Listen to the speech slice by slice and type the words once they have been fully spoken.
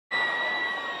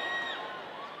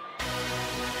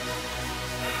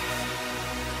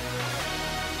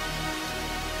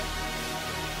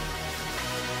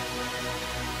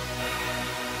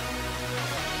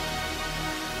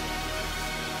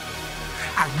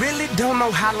really don't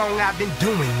know how long I've been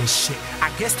doing this shit. I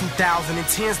guess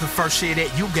 2010's the first year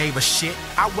that you gave a shit.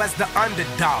 I was the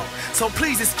underdog, so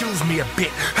please excuse me a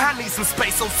bit. I need some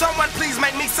space, so someone please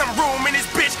make me some room in this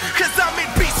bitch. Cause I'm in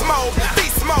beast mode,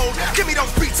 beast mode. Give me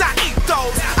those beats, I eat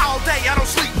those. All day I don't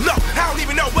sleep, no, I don't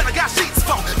even know what I got sheets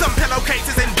for. Them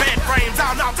pillowcases and bed frames,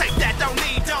 I'll take that, don't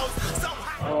need those.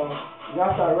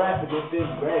 Y'all started rapping in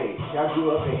 5th grade. Y'all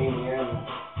grew up in Indiana.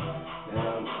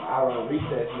 I was on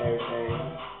recess and everything.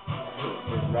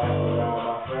 Just rapping around with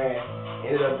my friend.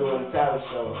 Ended up doing the talent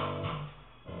show.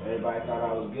 Everybody thought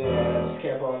I was good at it. I just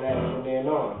kept on that from then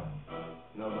on.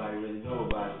 Nobody really knew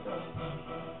about it though.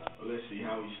 Well, let's see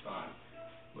how we started.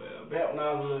 Well, back when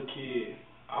I was a little kid,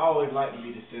 I always liked to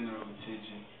be the center of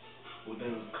attention. Whether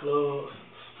it was clubs,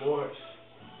 sports,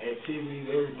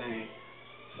 activities, everything.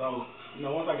 So,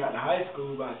 once I got to high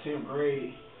school, by 10th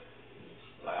grade,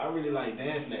 I really liked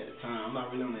dancing at the time. I'm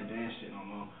not really on that dance shit no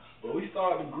more. But we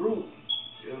started a group.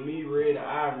 It was me, Red, and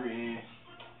Ivory, and,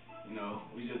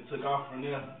 we just took off from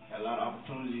there. Had a lot of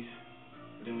opportunities,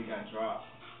 but then we got dropped.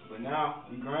 But now,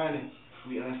 we grinding.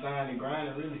 We unsigned and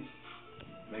grinding, really,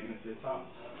 making it to the top.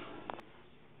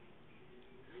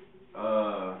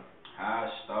 How I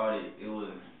started, it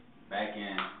was back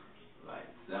in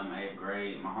 7th, 8th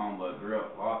grade. My homeboy grew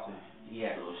up Walter. He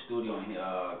had a little studio in his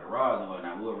garage and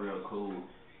whatnot. We were real cool.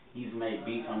 He used to make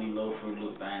beats on these little Fruit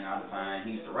Loop things all the time.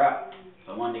 He used to rap.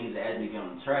 So one day he used to ask me to get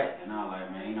on the track, and I was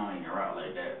like, man, he don't even rap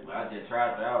like that. But I just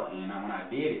tried it out, and when I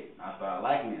did it, I started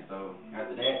liking it. So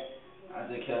after that,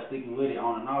 I just kept sticking with it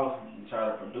on and off and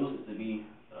try to produce it to be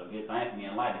a good thing for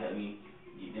me in life to help me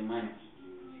get the money.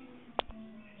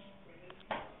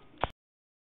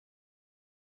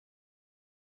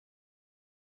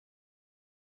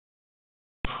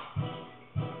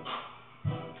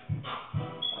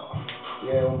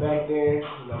 Yeah, well, back then,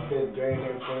 5th grade and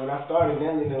everything, when I started,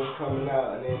 Nelly was coming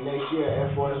out, and then next year,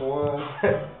 Air Force One,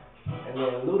 and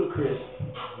then Ludacris,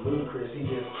 he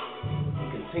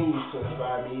continues to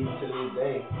inspire me even to this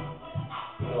day.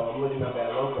 I'm looking up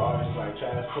at local artists like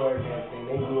Transport and everything.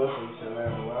 They grew up in East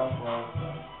Atlanta, where I'm from.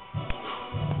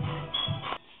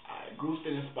 Groups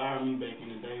that inspired me back in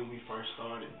the day when we first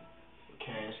started,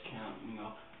 Cash Camp,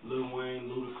 Lil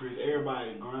Wayne, Ludacris,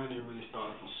 everybody grinding really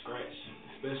started from scratch,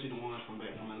 especially the ones from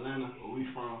back from Atlanta, where we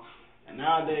from. And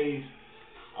nowadays,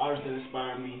 artists that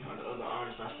inspire me are the other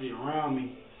artists I see around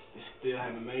me that still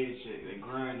haven't made it yet. They're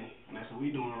grinding, and that's what we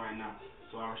doing right now.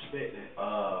 So I respect that.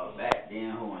 Back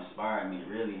then, who inspired me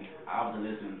really, I was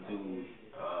listening to,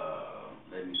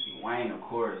 Wayne, of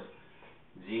course,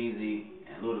 Jeezy,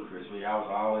 and Ludacris. Really, I was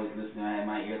always listening. I had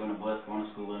my ears on the bus going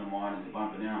to school in the mornings and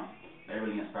bumping them. They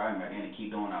really inspired me back then to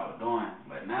keep doing what I was doing.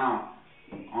 But now,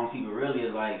 only people really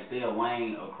is still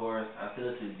Wayne, of course. I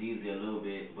still listen to Jeezy a little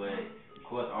bit, but of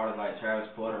course artists like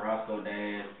Travis Porter, Roscoe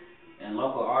Dash, and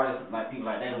local artists people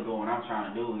like that who doing what I'm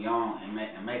trying to do, young and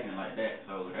making it like that.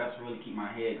 So that's really keep my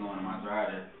head going and my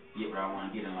drive to get what I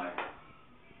want to get in life.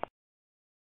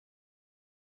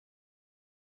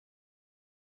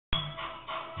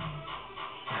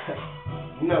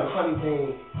 The funny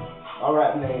thing, my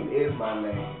rap name is my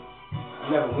name. I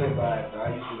never went by it though.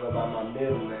 I used to go by my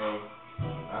middle name.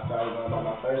 I started going by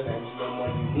my first name. It's a little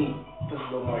more unique. Puts a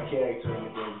little more character in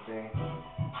it and everything.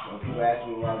 When people ask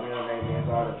me what my real name is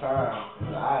all the time,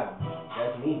 it's Ivan.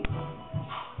 That's me.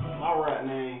 My rap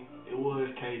name, it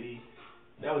was KD.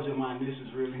 That was just my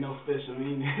initials, really, no special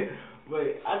meaning.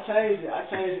 But I changed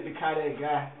it to Kai That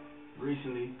Guy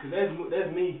recently, cause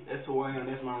that's me. That's who I am.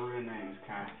 That's my real name is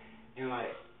Kai. And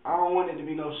I don't want it to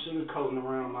be no sugarcoating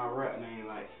around my rap name.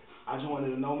 I just wanted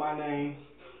to know my name,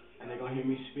 and they're gonna hear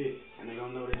me spit, and they're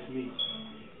gonna know that's me.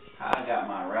 How I got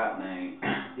my rap name,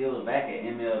 it was back at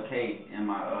MLK in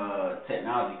my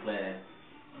technology class,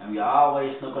 and we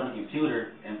always snook on the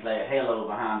computer and play Halo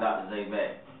behind Dr. J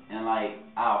back. And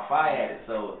I'll fire at it,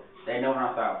 so they know when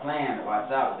I start playing to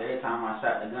watch out. Every time I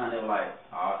shot the gun, they were like,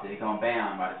 oh, shit, he gonna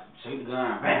bam, I'm about to shoot the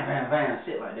gun, bam, bam, bam,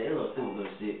 shit like that. It was super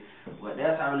good shit. But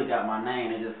that's how I really got my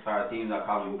name. They just started teams I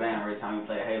call me Bam every time we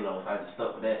play Halo, so I just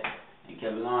stuck with that and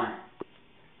kept it going.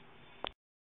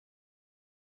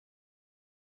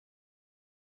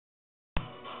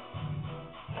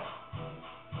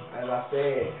 As I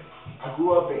said, I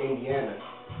grew up in Indiana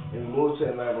and we moved to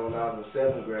Atlanta when I was in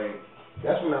 7th grade.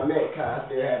 That's when I met Kai. I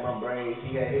still had my braids.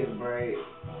 He had his braids.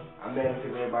 I met him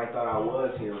because everybody thought I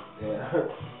was him.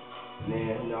 And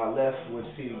then, I left with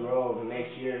Cedar Grove. The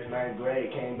next year, 9th grade,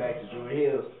 came back to Druid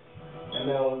Hills. And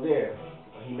I was there.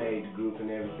 He made the group and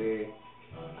everything.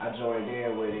 I joined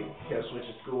in with it. Kept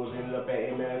switching schools. Ended up at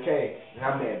MLK. And I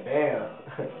met Bam.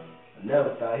 I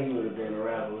never thought he would have been a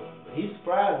rapper. But he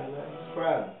surprised me, man. He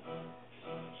surprised me.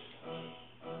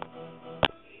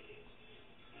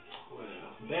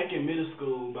 back in middle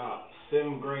school, about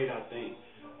 7th grade, I think,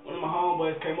 one of my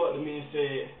homeboys came up to me and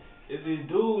said, "Is this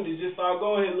dude that just started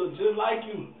going here look just like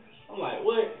you?" I'm like,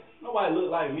 "What? Nobody look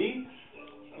like me."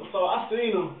 So I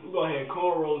seen him. We go ahead,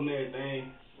 cornrows and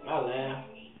everything. I laughed.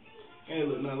 He ain't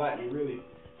look nothing like me, really.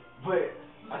 But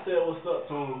I said what's up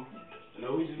to him. You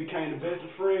know, we just became the best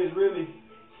of friends, really.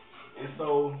 And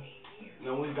so, you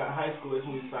know, when we got to high school, that's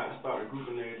when we decided to start a group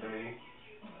and everything.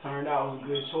 Turned out it was a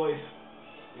good choice.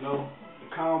 You know,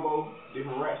 the combo,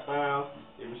 different rap styles,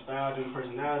 different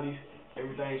personalities,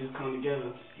 everything just come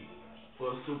together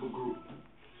for a super group.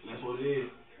 And that's what it is.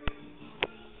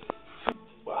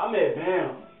 Well, I met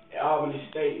Bam at Albany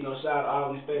State. You know, shout out to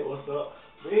Albany State, what's up?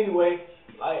 But anyway,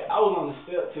 like, I was on the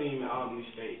step team at Albany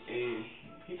State, and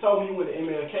he told me he went to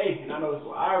MLK, and I know it's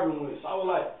where Ivory went. So I was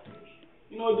like,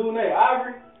 "You know a dude named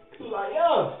Ivory?" He was like,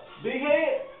 "Yeah, big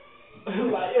head." He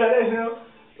was like, "Yeah, that's him."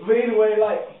 But anyway,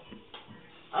 like,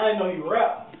 I didn't know he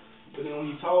rapped. But then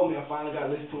when he told me, I finally got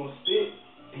to listen to him spit,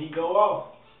 and he go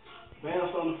off.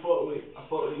 Bam's something to fuck with. I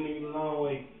fuck with this nigga the long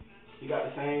way. He got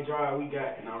the same drive we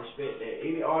got, and I respect that.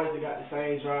 Any artist that got the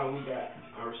same drive we got,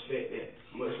 I respect that.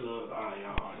 Much love to all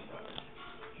y'all artists out there.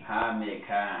 How I met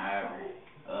Kai and Ivory.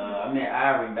 I met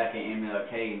Ivory back in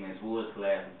MLK, Miss Wood's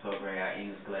class, in 12th grade, our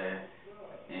English class.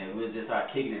 And we just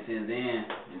started kicking it since then,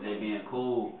 and they being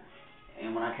cool.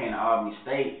 And when I came to Albany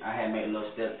State, I had made a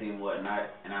little step team and whatnot,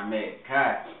 and I met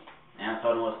Kai. And I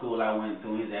told him what school I went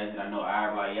to. He's asking, "I know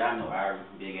Ivory." Like, "Yeah, I know Ivory,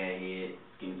 big ass head,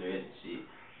 skinny dress and shit."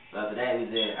 So after that, we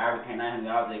just, Ivory came out and we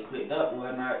all just clicked up and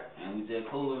whatnot, and we just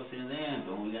cool ever since then.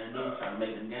 Doing what we gotta do, trying to make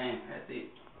it in the game. That's it.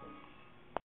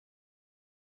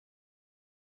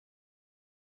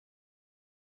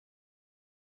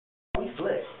 We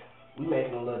flex. We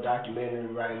making a little documentary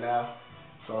right now.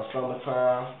 So in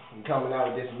summertime, we coming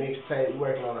out with this mixtape. We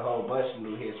working on a whole bunch of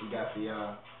new hits we got for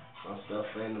y'all. Some stuff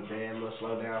in the bed, a little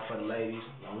slow down for the ladies.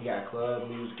 We got club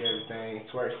music, everything,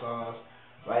 twerk songs.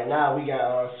 Right now we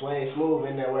got Sway Smooth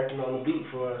in there working on the beat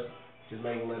for us. Just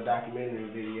making a little documentary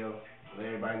video. Let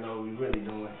everybody know what we really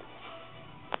doing.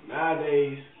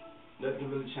 Nowadays,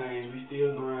 nothing really changed. We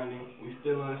still grinding. We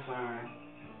still unsigned.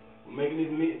 We're making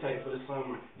this mixtape for the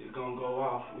summer. It's gonna go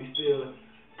off. We still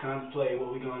contemplate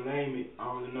what we're gonna name it. I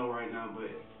don't really know right now,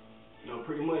 but you know,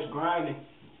 pretty much grinding,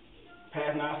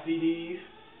 passing out CDs,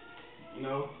 you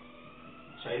know,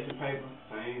 chasing paper,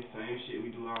 same shit we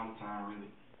do all the time, really.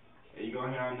 And you're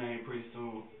gonna hear our name pretty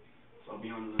soon, so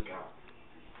be on the lookout.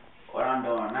 What I'm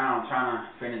doing now, I'm trying to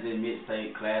finish this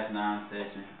mixtape, Class 9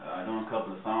 session. Doing a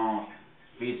couple of songs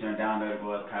featuring Down Dirty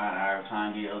Boys, Kai and Ivory,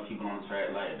 trying to get other people on the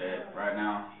track like that. Right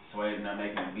now, Sway's not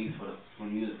making the beats for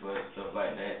music for stuff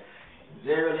like that.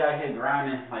 They're really out here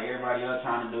grinding like everybody else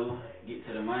trying to do, get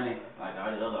to the money, like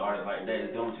all the other artists like that.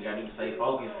 Just doing what you gotta do to stay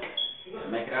focused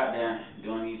and make it out there.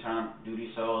 Trying to do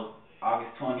these shows.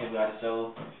 August 20th, we got a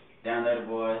show. Down Dirty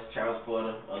Boys, Charles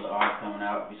Porter, other artists coming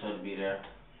out. Be sure to be there.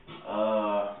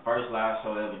 First live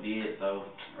show I ever did. So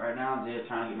right now I'm just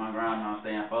trying to get my grind on,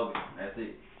 staying focused. That's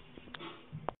it.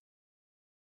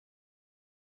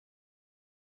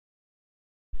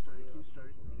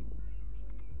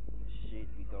 Shit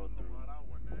we go through to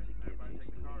get to the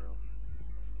studio.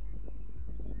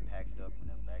 Packed up in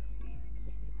the back seat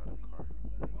of the car.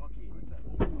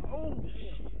 Oh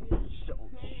shit!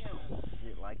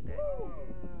 Shit like that.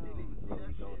 What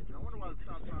we go through to get to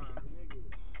the studio.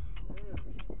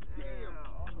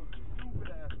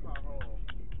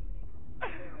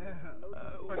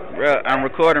 Bruh, I'm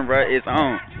recording, bruh. It's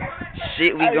on.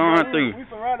 Shit we going through. We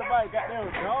surrounded by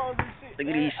goddamn dogs and shit. Look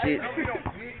at these shit.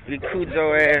 Look at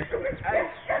Cujo ass.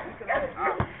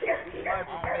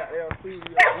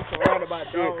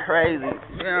 Shit crazy.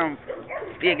 Damn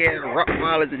big ass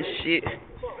Rottweilers and shit.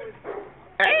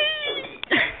 Hey!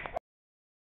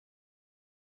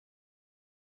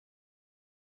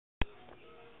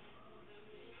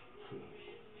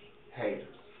 Haters.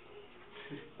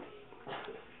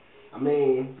 I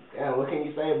mean, yeah, what can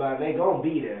you say about it? They gonna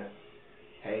be there.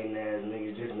 Hating ass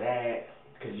niggas just mad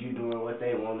because you doing what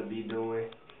they want to be doing.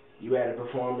 You at a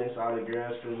performance, all the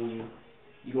girls feeling you.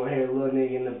 You gonna hear a little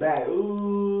nigga in the back,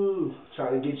 ooh,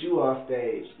 trying to get you off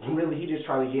stage. Really, he just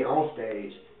trying to get on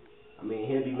stage. I mean,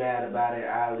 he'll be mad about it.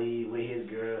 I leave with his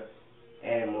girl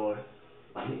and more.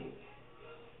 I mean,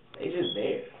 they just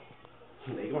there.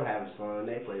 They gonna have a song on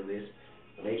their playlist.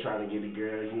 They trying to get the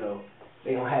girl, you know.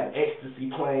 They gonna have ecstasy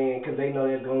playing because they know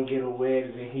they're gonna get her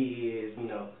wetter than he is, you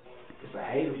know. It's a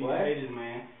hater, boy. Haters,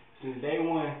 man. Since day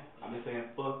one, I've been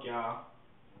saying, fuck y'all.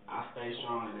 I stay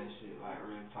strong in that shit, like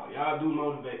real talk. Y'all do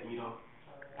motivate me though.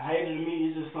 A hater to me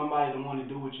is just somebody that want to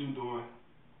do what you doing.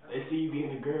 They see you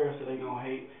getting the girl, so they gonna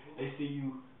hate. They see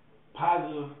you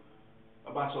positive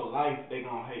about your life, they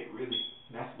gonna hate, really.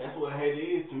 That's what hate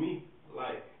is to me.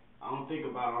 Like, I don't think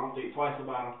about it. I don't think twice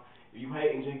about them. If you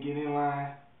hating, just get in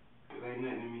line, cause ain't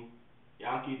nothing to me.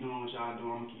 Y'all keep doing what y'all do,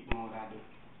 I'm gonna keep doing what I do.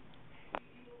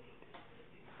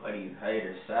 For these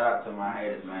haters, shout out to my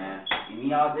haters, man. And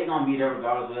y'all, they gonna be there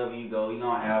regardless wherever you go. You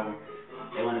gonna have them.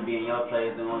 They wanna be in your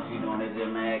place, they want you doing. They just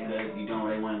mad cause you doing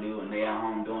what they wanna do, and they at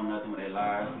home doing nothing with their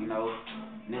lives, you know.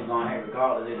 And it's gonna hate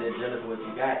regardless. They're just jealous of what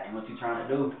you got and what you trying to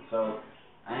do. So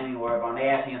I ain't even worried about them. They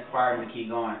actually inspired me to keep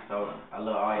going. So I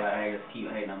love all y'all haters. Keep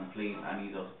hating on me, please. I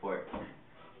need your support.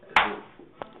 That's it.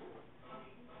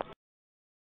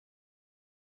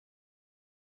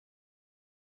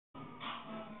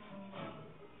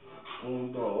 When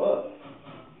we go up,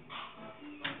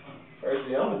 first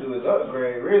thing I'm gonna do is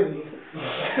upgrade, really.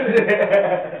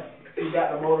 You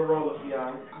got the Motorola for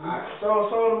y'all. Show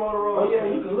the Motorola. Oh yeah,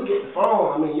 you can look at the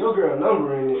phone. I mean, your girl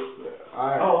number in it.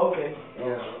 Alright. Oh, okay.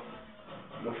 Yeah.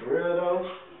 But for real though,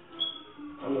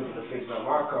 I'm looking to fix up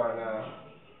my car now.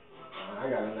 I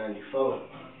got a 94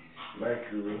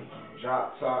 Mercury,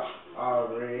 drop top, all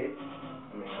red.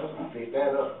 I mean, I'm gonna fix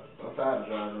that up. I'm tired of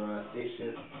driving around stick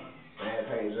shift, bad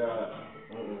paint job.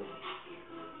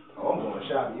 Oh, I'm going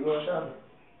shopping. You going shopping?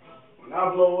 When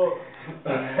I blow up,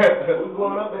 we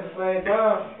blowing up at the same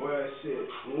time. well, shit.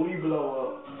 When we blow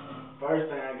up, first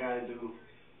thing I gotta do,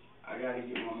 I gotta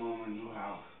get my mama a new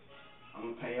house. I'm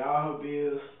gonna pay all her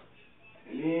bills,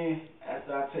 and then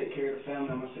after I take care of the family,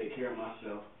 I'm gonna take care of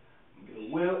myself. I'm gonna get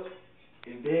a whip,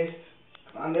 invest.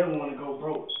 I never want to go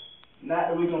broke. Not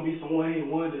that we gonna be some one-hit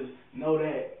wonders. Know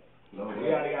that. No, We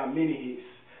already got many hits.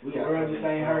 We The got world so just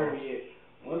many ain't heard songs. yet.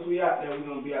 Once we out there, we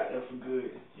gonna be out there for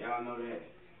good. Y'all know that.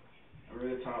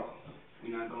 Real talk. We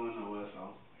not going nowhere,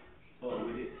 so fuck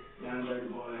with it. Down Dirty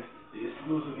Boy. The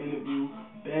exclusive interview.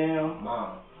 Bam.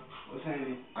 Mom, What's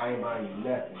happening? I ain't buying you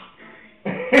nothing.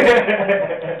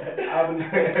 Out in the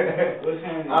state. What's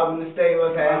happening? Out in the state,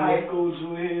 what's My high happening? school,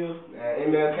 Drew Hills.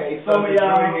 MLK, Some of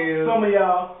y'all. Hills. Some of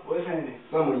y'all. What's happening?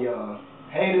 Some of y'all.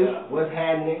 Haters, Yeah. what's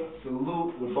happening?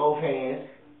 Salute with both hands.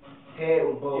 Head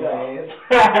with both Yeah. hands.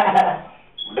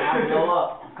 When I blow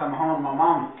up, I'm coming home to my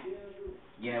mama.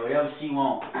 Yeah, whatever she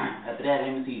want. After that,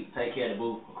 let me see. Take care of the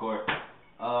boo, of course.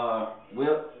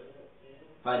 Whip.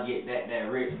 If I get that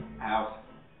rich house,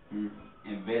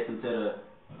 invest into the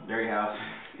dirty house.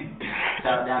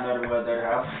 Shout down Dirty Boy, dirty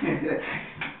house.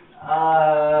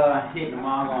 Hitting the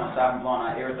mall, going shopping, blowing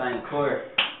out everything, of course.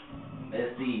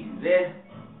 Let's see. This,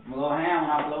 I'm gonna go ham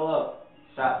when I blow up.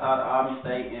 Shouts out to Auburn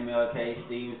State, MLK,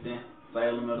 Stevenson,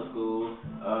 Salem Middle School,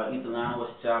 East Atlanta,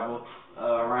 West Chapel,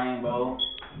 Rainbow,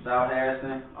 South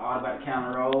Harrison, all about the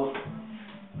County Road.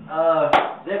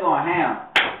 They're going ham.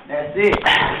 That's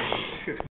it.